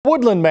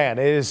Woodland man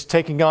is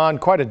taking on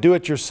quite a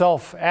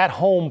do-it-yourself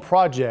at-home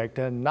project,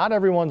 and not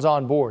everyone's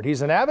on board.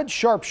 He's an avid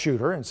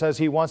sharpshooter and says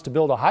he wants to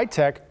build a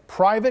high-tech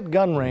private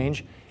gun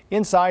range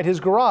inside his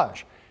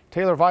garage.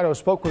 Taylor Vito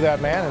spoke with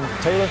that man,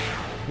 and Taylor,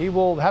 he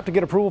will have to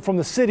get approval from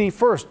the city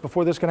first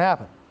before this can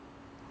happen.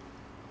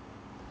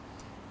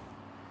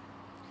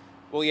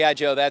 Well, yeah,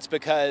 Joe, that's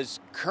because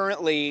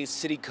currently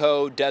city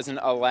code doesn't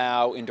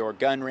allow indoor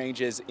gun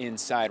ranges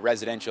inside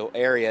residential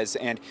areas.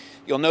 And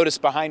you'll notice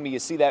behind me, you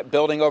see that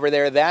building over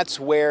there?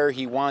 That's where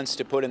he wants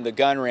to put in the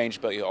gun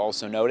range, but you'll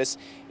also notice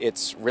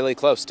it's really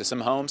close to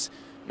some homes.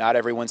 Not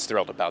everyone's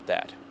thrilled about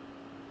that.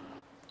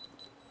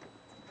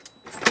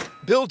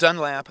 Bill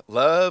Dunlap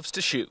loves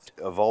to shoot.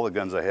 Of all the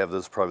guns I have,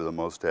 this is probably the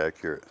most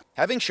accurate.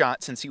 Having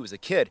shot since he was a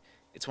kid,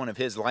 it's one of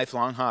his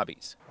lifelong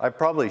hobbies. I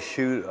probably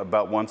shoot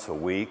about once a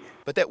week.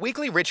 But that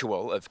weekly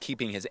ritual of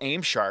keeping his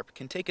aim sharp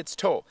can take its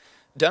toll.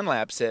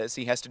 Dunlap says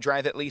he has to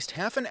drive at least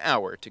half an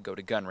hour to go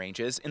to gun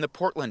ranges in the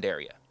Portland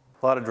area.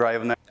 A lot of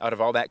driving. Out of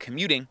all that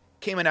commuting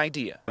came an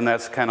idea. And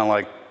that's kind of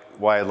like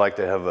why I'd like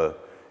to have a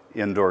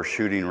indoor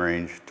shooting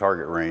range,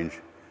 target range,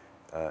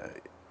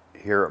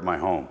 here at my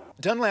home.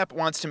 Dunlap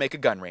wants to make a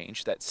gun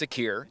range that's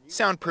secure,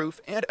 soundproof,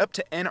 and up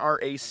to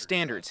NRA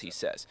standards, he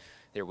says.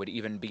 There would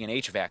even be an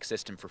HVAC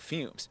system for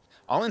fumes,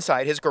 all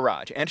inside his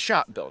garage and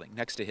shop building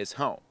next to his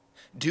home.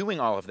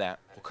 Doing all of that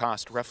will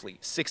cost roughly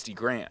 $60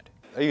 grand.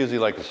 I usually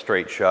like a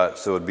straight shot,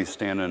 so it'd be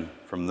standing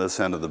from this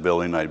end of the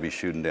building, I'd be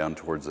shooting down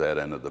towards that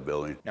end of the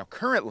building. Now,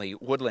 currently,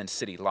 Woodland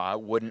city law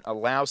wouldn't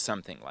allow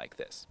something like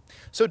this.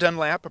 So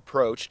Dunlap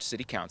approached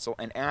city council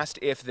and asked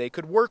if they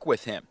could work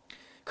with him.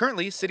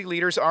 Currently, city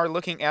leaders are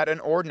looking at an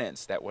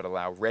ordinance that would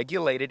allow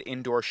regulated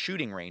indoor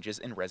shooting ranges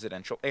in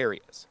residential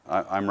areas.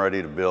 I'm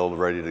ready to build,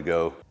 ready to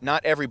go.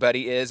 Not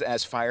everybody is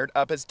as fired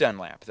up as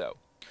Dunlap, though.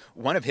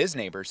 One of his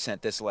neighbors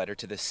sent this letter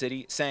to the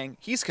city saying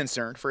he's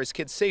concerned for his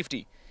kids'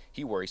 safety.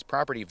 He worries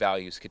property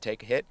values could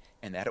take a hit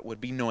and that it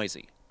would be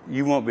noisy.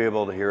 You won't be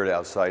able to hear it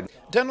outside.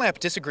 Dunlap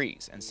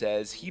disagrees and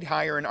says he'd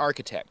hire an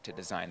architect to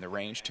design the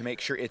range to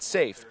make sure it's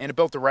safe and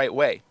built the right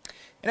way.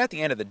 And at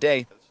the end of the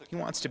day, he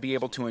wants to be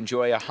able to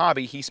enjoy a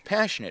hobby he's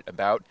passionate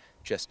about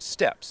just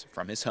steps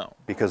from his home.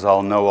 Because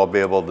I'll know I'll be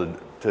able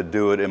to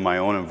do it in my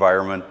own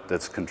environment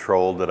that's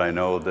controlled, that I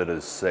know that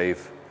is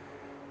safe.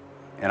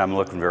 And I'm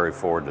looking very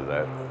forward to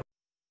that.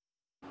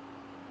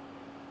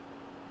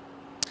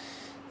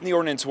 The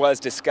ordinance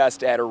was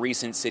discussed at a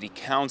recent city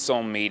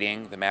council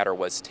meeting. The matter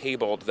was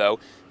tabled,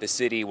 though. The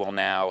city will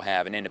now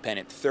have an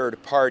independent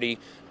third-party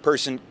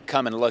person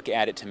come and look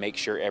at it to make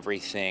sure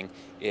everything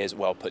is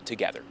well put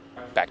together.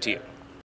 Back to you.